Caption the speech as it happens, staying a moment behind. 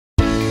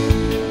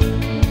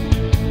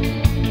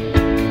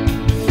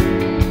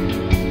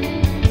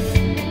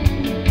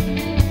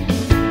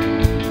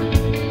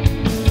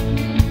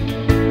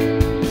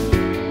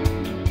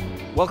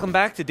Welcome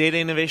back to Data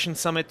Innovation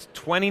Summit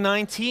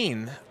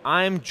 2019.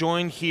 I'm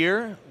joined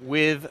here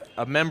with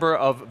a member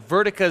of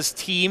Vertica's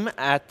team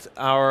at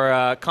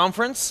our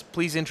conference.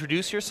 Please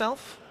introduce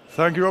yourself.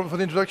 Thank you, Robert, for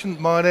the introduction.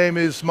 My name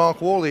is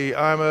Mark Whalley.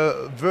 I'm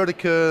a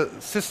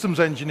Vertica Systems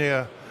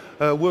Engineer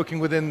working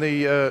within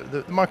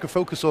the Micro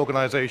Focus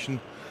organization.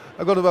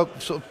 I've got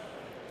about sort of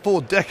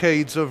 4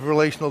 decades of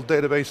relational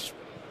database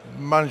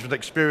management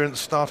experience,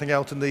 starting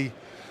out in the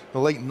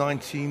early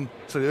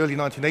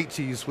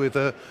 1980s with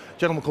a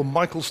gentleman called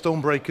Michael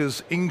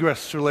Stonebreaker's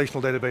Ingress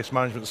relational database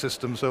management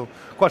system. So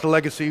quite a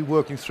legacy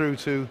working through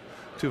to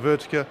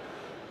Vertica.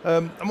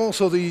 I'm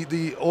also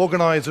the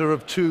organizer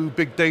of 2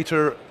 big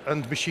data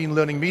and machine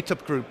learning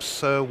meetup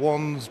groups.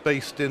 One's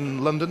based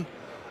in London,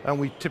 and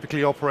we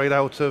typically operate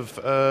out of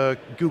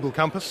Google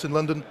campus in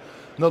London.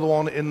 Another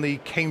one in the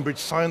Cambridge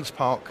Science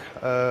Park,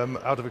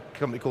 out of a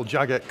company called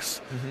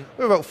Jagex.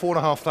 We're about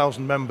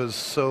 4,500 members,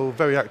 so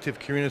very active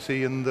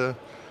community, and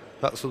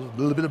that's a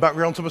little bit of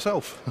background to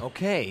myself.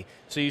 Okay,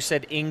 so you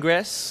said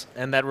Ingress,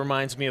 and that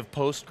reminds me of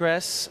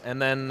Postgres,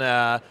 and then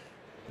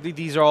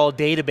these are all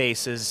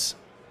databases.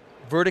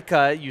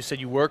 Vertica, you said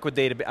you work with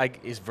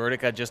database. Is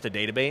Vertica just a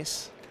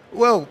database?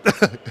 Well,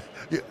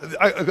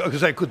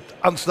 I could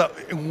answer that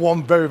in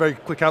one very, very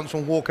quick answer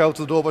and walk out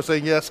the door by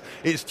saying, yes,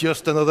 it's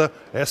just another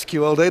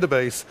SQL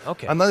database.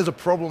 Okay. And that is a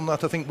problem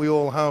that I think we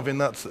all have, in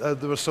that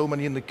there are so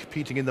many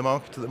competing in the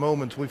market at the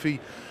moment. If we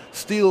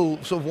steal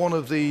sort of one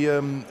of the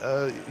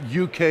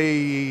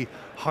UK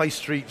high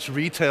streets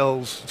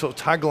retail's sort of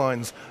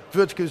taglines,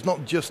 Vertica is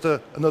not just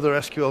another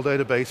SQL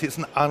database, it's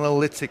an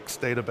analytics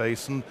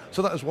database. And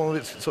so that is one of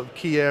its sort of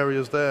key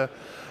areas there.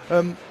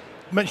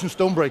 Mentioned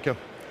Stonebreaker.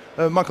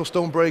 Michael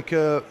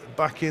Stonebreaker,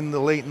 back in the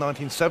late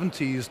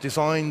 1970s,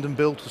 designed and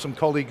built with some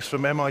colleagues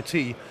from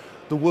MIT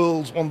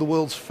one of the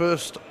world's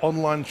first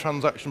online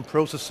transaction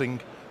processing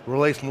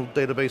relational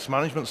database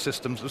management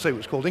systems, which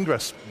is called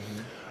Ingress,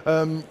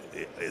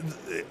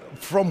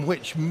 from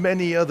which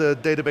many other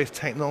database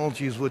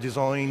technologies were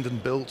designed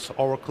and built.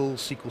 Oracle,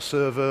 SQL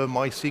Server,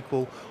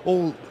 MySQL,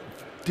 all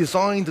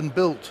designed and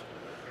built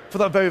for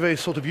that very, very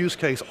sort of use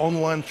case,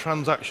 online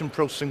transaction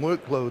processing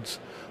workloads.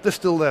 They're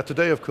still there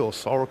today, of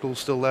course. Oracle's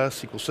still there,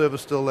 SQL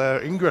Server's still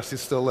there, Ingress is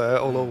still there,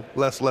 although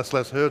less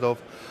heard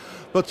of.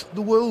 But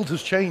the world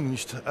has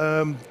changed.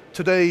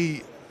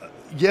 Today,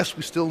 yes,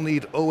 we still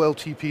need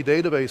OLTP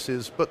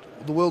databases, but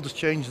the world has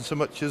changed in so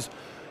much as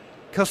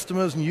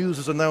customers and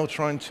users are now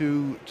trying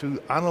to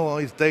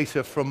analyze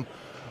data from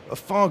a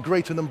far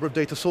greater number of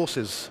data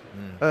sources,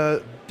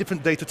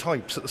 different data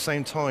types at the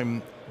same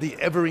time. The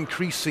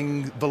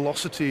ever-increasing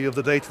velocity of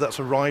the data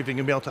that's arriving,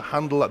 and be able to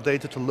handle that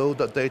data, to load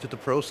that data, to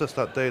process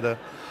that data.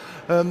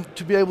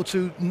 To be able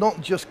to not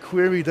just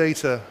query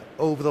data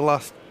over the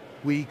last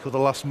week or the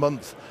last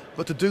month,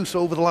 but to do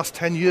so over the last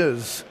 10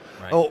 years,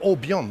 right, or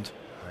beyond.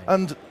 Right.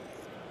 And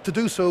to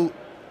do so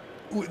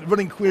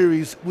running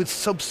queries with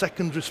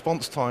sub-second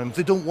response times.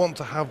 They don't want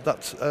to have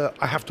that,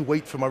 I have to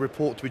wait for my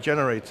report to be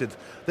generated.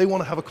 They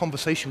want to have a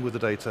conversation with the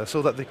data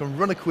so that they can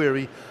run a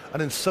query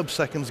and in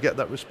sub-seconds get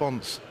that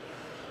response.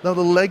 Now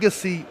the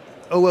legacy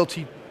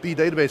OLTP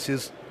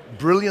databases,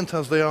 brilliant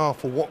as they are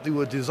for what they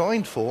were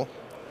designed for,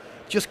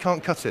 just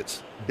can't cut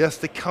it. Yes,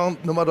 they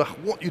can't, no matter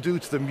what you do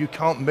to them, you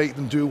can't make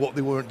them do what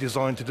they weren't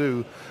designed to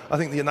do. I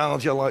think the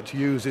analogy I like to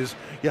use is,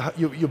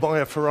 you buy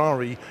a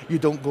Ferrari, you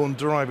don't go and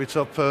drive it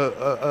up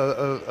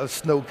a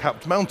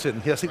snow-capped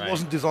mountain. Yes, it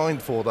wasn't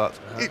designed for that.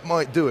 It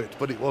might do it,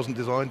 but it wasn't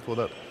designed for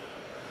that.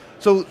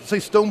 So, say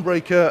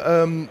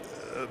Stonebreaker,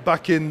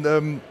 back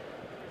in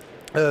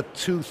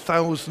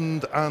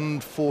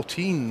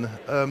 2014,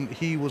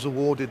 he was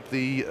awarded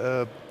the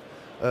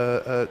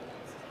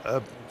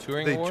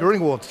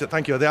Turing Award.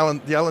 Thank you. The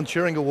Alan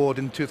Turing Award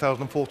in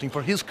 2014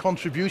 for his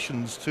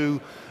contributions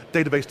to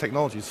database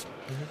technologies.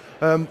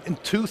 In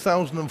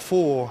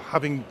 2004,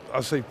 having,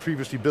 as I say,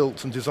 previously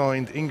built and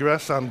designed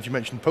Ingress, and you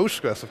mentioned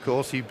Postgres, of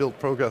course, he built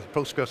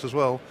Postgres as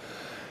well.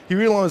 He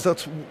realized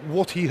that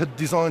what he had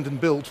designed and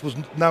built was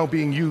now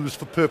being used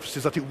for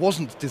purposes that it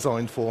wasn't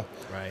designed for.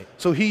 Right.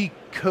 So he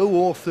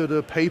co-authored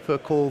a paper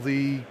called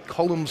the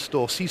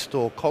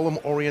C-Store,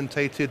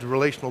 Column-Orientated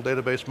Relational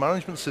Database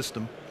Management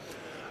System.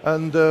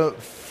 And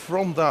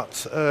from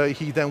that,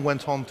 he then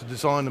went on to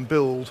design and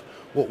build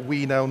what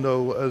we now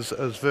know as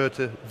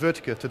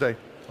Vertica today.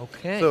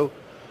 Okay. So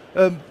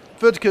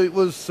Vertica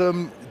was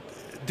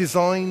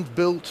designed,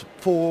 built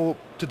for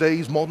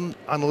today's modern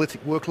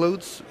analytic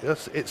workloads.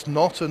 Yes, it's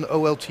not an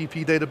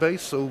OLTP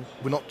database, so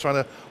we're not trying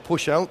to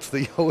push out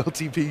the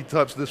OLTP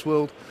types of this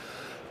world.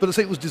 But I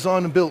say it was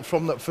designed and built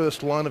from that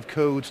first line of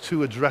code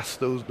to address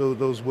those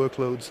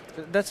workloads.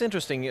 That's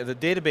interesting. The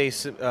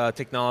database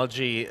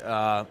technology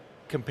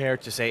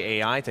compared to, say,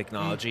 AI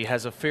technology,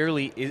 has a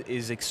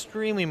is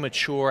extremely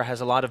mature, has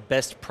a lot of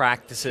best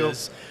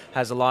practices,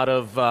 has a lot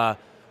of,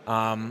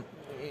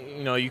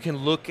 you can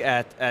look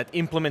at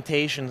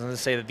implementations and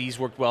say that these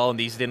worked well and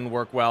these didn't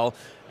work well,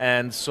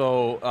 and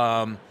so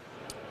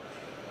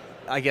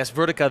I guess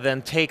Vertica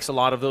then takes a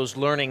lot of those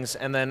learnings,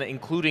 and then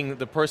including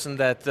the person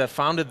that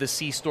founded the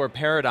C-Store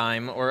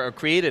paradigm or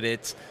created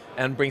it,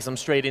 and brings them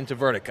straight into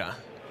Vertica.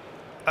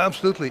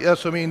 Absolutely,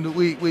 yes. I mean,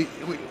 we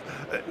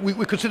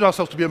consider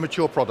ourselves to be a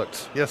mature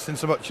product, yes, in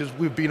so much as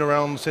we've been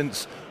around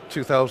since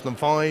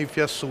 2005,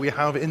 yes, so we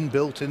have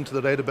inbuilt into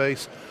the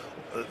database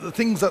the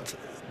things that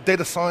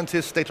data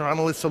scientists, data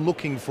analysts are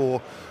looking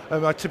for.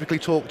 I typically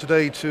talk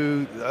today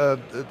to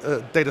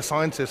data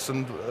scientists,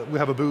 and we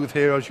have a booth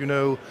here, as you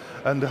know,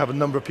 and have a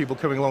number of people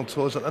coming along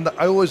to us, and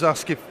I always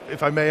ask,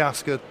 if I may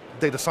ask a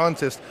data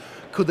scientist,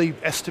 could they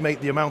estimate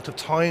the amount of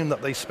time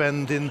that they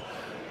spend in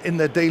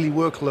their daily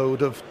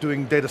workload of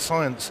doing data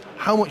science?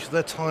 How much of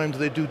their time do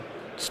they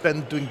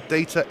spend doing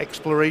data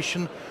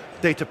exploration,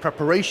 data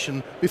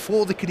preparation,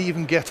 before they could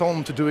even get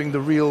on to doing the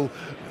real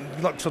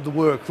nuts of the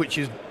work, which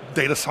is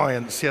data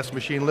science, yes,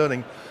 machine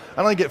learning.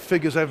 And I get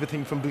figures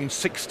everything from doing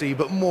 60,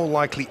 but more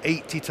likely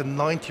 80 to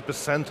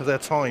 90% of their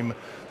time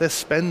they're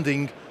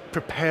spending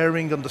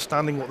preparing,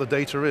 understanding what the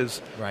data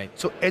is. Right.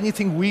 So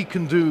anything we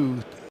can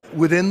do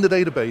within the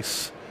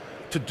database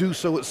to do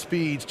so at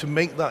speed, to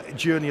make that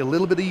journey a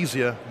little bit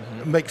easier,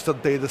 makes the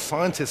data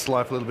scientist's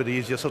life a little bit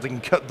easier, so they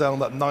can cut down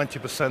that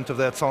 90% of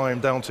their time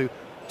down to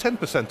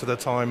 10% of their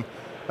time.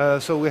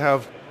 So we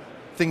have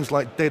things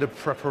like data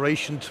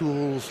preparation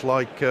tools,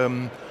 like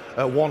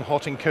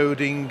one-hot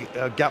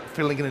encoding, gap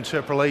filling and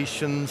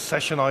interpolation,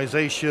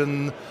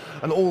 sessionization,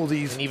 and all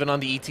these. And even on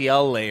the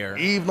ETL layer.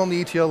 Even on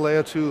the ETL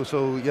layer too.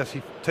 So yes,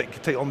 you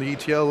take on the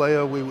ETL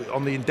layer,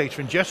 on the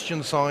data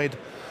ingestion side,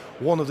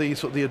 one of the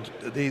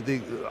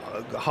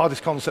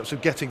hardest concepts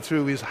of getting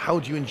through is how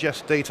do you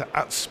ingest data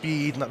at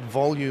speed and at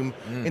volume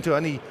into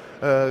any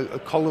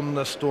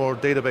columnist or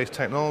database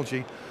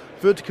technology.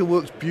 Vertica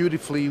works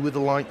beautifully with the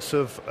likes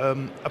of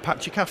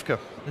Apache Kafka,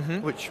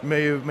 which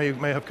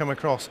may have come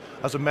across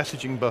as a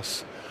messaging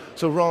bus.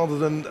 So rather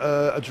than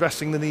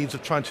addressing the needs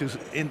of trying to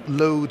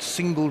load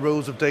single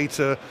rows of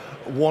data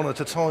one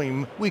at a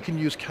time, we can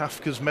use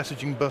Kafka's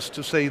messaging bus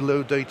to say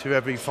load data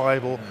every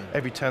 5 or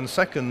every 10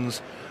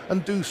 seconds,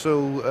 and do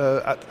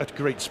so at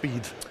great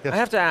speed. Yes. I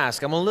have to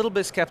ask, I'm a little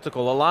bit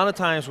skeptical. A lot of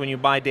times when you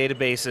buy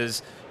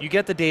databases, you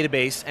get the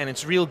database and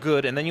it's real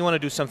good, and then you want to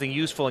do something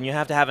useful, and you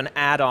have to have an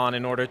add-on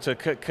in order to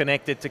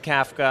connect it to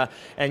Kafka,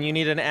 and you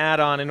need an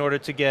add-on in order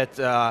to get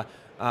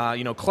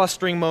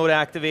clustering mode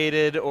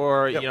activated,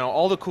 or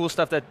all the cool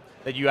stuff that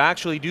you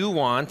actually do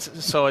want.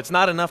 So it's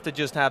not enough to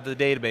just have the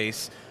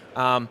database.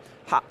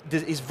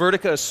 Is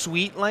Vertica a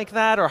suite like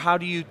that, or how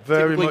do you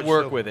typically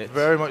work with it?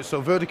 Very much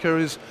so. Vertica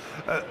is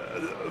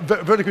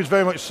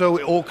very much so.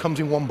 It all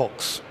comes in one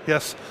box.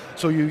 Yes.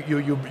 So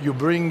you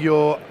bring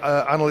your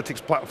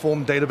analytics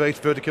platform database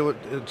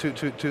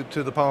Vertica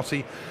to the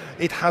party.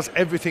 It has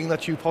everything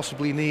that you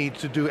possibly need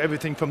to do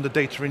everything from the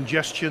data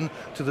ingestion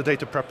to the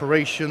data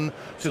preparation.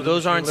 So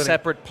those aren't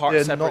separate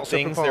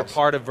things. They're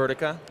part of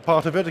Vertica.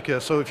 Part of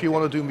Vertica. So if you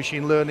want to do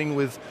machine learning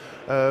with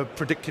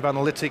predictive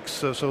analytics,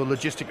 so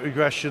logistic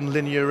regression,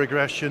 linear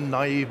regression,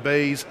 naive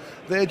Bayes,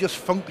 they're just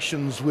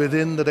functions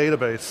within the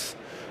database.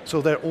 So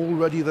they're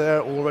already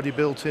there, already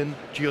built in.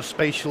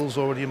 Geospatial's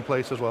already in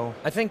place as well.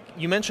 I think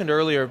you mentioned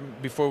earlier,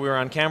 before we were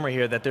on camera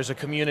here, that there's a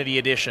community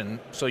edition,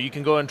 so you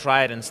can go and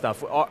try it and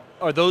stuff.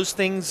 Are those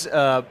things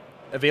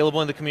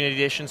available in the community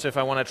edition? So if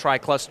I want to try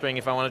clustering,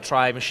 if I want to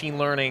try machine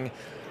learning,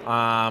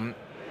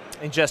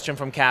 ingestion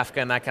from Kafka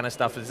and that kind of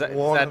stuff, is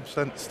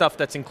that stuff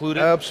that's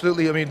included?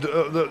 Absolutely. I mean,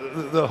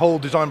 the whole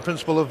design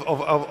principle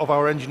of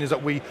our engine is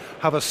that we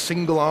have a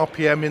single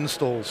RPM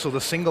install. So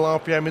the single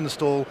RPM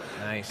install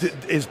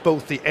is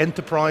both the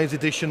enterprise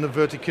edition of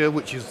Vertica,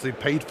 which is the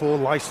paid-for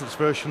licensed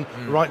version,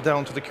 right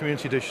down to the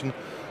community edition.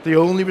 The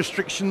only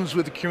restrictions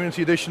with the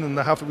community edition, and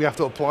we have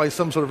to apply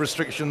some sort of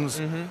restrictions,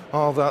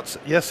 are that,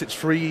 yes, it's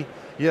free.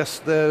 Yes,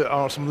 there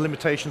are some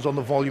limitations on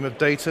the volume of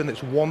data, and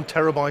it's 1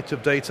 terabyte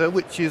of data,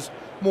 which is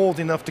more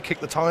than enough to kick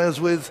the tires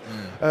with,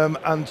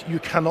 and you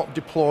cannot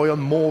deploy on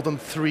more than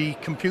 3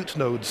 compute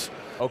nodes.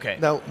 Okay.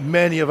 Now,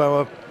 many of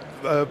our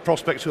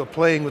prospects who are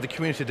playing with the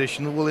community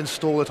edition will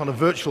install it on a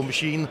virtual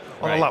machine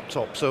on a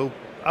laptop, so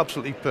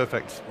absolutely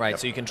perfect. Right,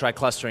 so you can try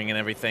clustering and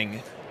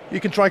everything. You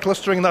can try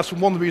clustering, and that's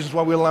one of the reasons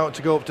why we allow it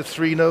to go up to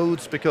 3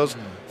 nodes, because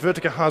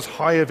Vertica has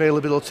high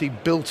availability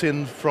built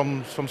in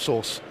from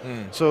source.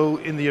 So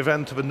in the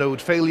event of a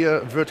node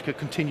failure, Vertica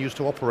continues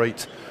to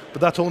operate,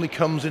 but that only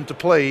comes into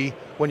play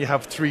when you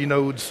have 3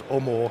 nodes or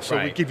more. So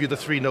we give you the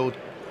 3 node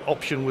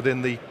option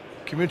within the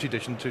community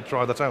edition to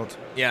try that out.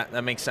 Yeah,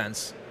 that makes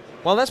sense.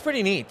 Well, that's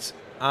pretty neat.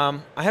 I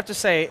have to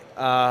say,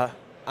 I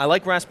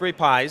like Raspberry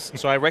Pis,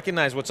 so I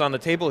recognize what's on the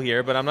table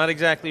here, but I'm not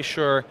exactly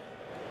sure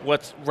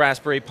what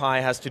Raspberry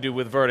Pi has to do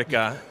with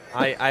Vertica.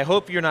 I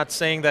hope you're not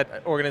saying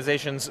that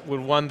organizations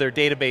would run their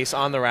database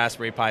on the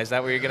Raspberry Pi. Is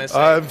that what you're going to say?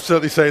 I'm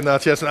certainly saying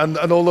that, yes. And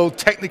although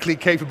technically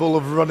capable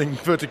of running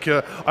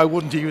Vertica, I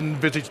wouldn't even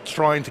envisage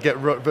trying to get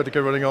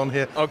Vertica running on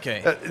here.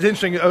 Okay. It's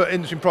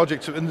interesting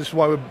project, and this is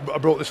why I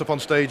brought this up on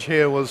stage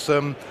here, was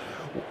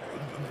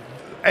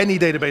any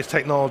database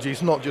technology,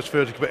 it's not just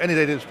Vertica, but any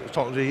database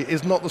technology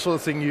is not the sort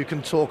of thing you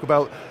can talk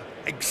about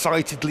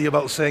excitedly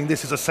about saying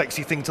this is a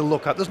sexy thing to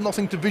look at. There's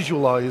nothing to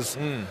visualize.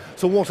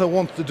 So what I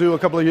wanted to do a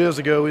couple of years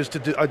ago is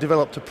I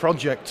developed a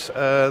project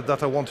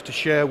that I wanted to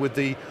share with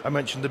I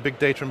mentioned the Big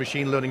Data and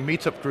Machine Learning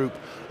Meetup group.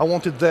 I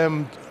wanted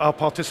them, our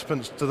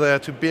participants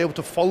to be able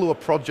to follow a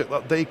project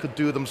that they could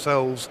do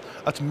themselves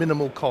at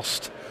minimal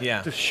cost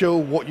to show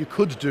what you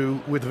could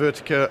do with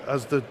Vertica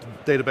as the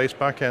database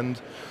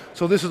backend.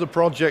 So this is a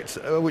project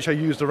which I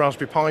used the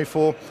Raspberry Pi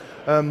for,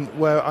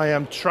 where I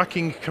am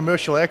tracking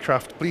commercial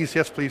aircraft,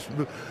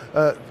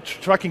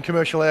 tracking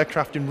commercial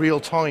aircraft in real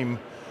time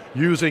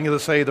using, as I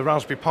say, the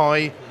Raspberry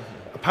Pi,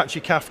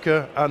 Apache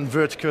Kafka, and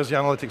Vertica as the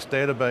analytics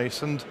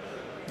database. And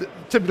the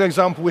typical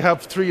example, we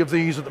have 3 of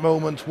these at the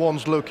moment.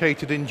 One's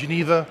located in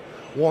Geneva,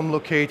 one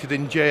located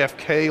in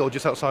JFK, or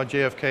just outside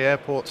JFK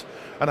Airport,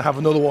 and I have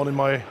another one in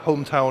my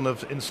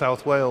hometown in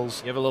South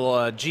Wales. You have a little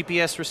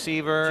GPS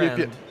receiver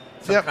and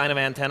some kind of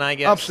antenna, I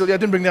guess? Absolutely. I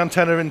didn't bring the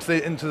antenna into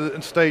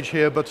the stage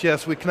here, but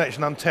yes, we connect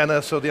an antenna,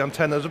 so the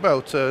antenna is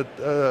about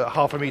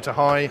half a meter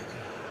high.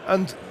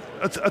 And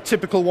a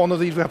typical one of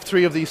these, we have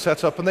 3 of these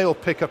set up, and they will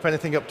pick up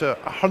anything up to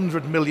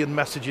 100 million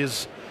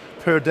messages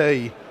per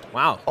day.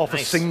 Wow, off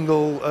nice. A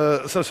single,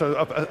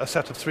 a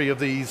set of 3 of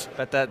these.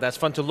 But that's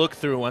fun to look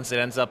through once it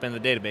ends up in the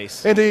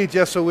database. Indeed,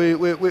 yes. So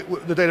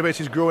the database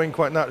is growing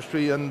quite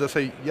naturally, and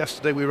say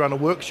yesterday we ran a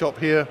workshop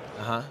here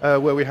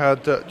where we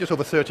had just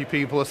over 30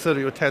 people,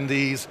 30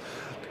 attendees,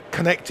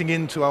 connecting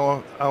into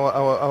our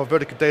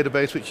Vertica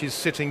database, which is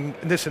sitting,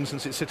 in this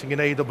instance, it's sitting in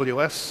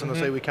AWS, and I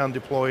say we can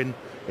deploy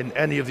in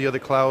any of the other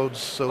clouds,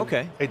 so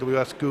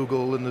AWS,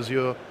 Google, and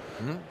Azure.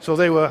 So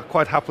they were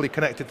quite happily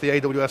connected to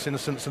the AWS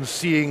instance and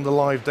seeing the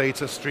live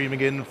data streaming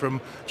in from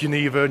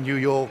Geneva, New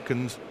York,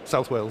 and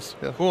South Wales.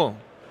 Yeah. Cool.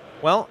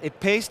 Well, it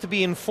pays to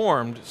be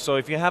informed, so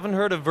if you haven't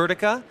heard of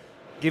Vertica,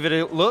 give it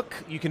a look.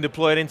 You can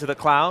deploy it into the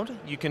cloud,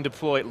 you can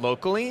deploy it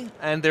locally,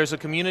 and there's a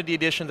community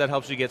edition that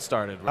helps you get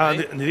started,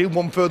 right? And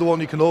one further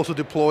one, you can also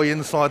deploy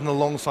inside and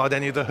alongside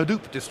any of the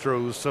Hadoop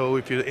distros. So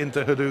if you're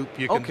into Hadoop,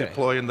 you can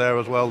deploy in there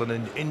as well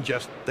and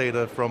ingest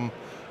data from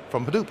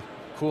Hadoop.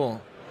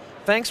 Cool.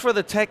 Thanks for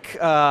the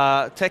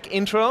tech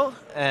intro,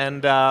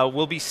 and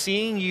we'll be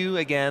seeing you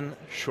again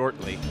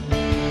shortly.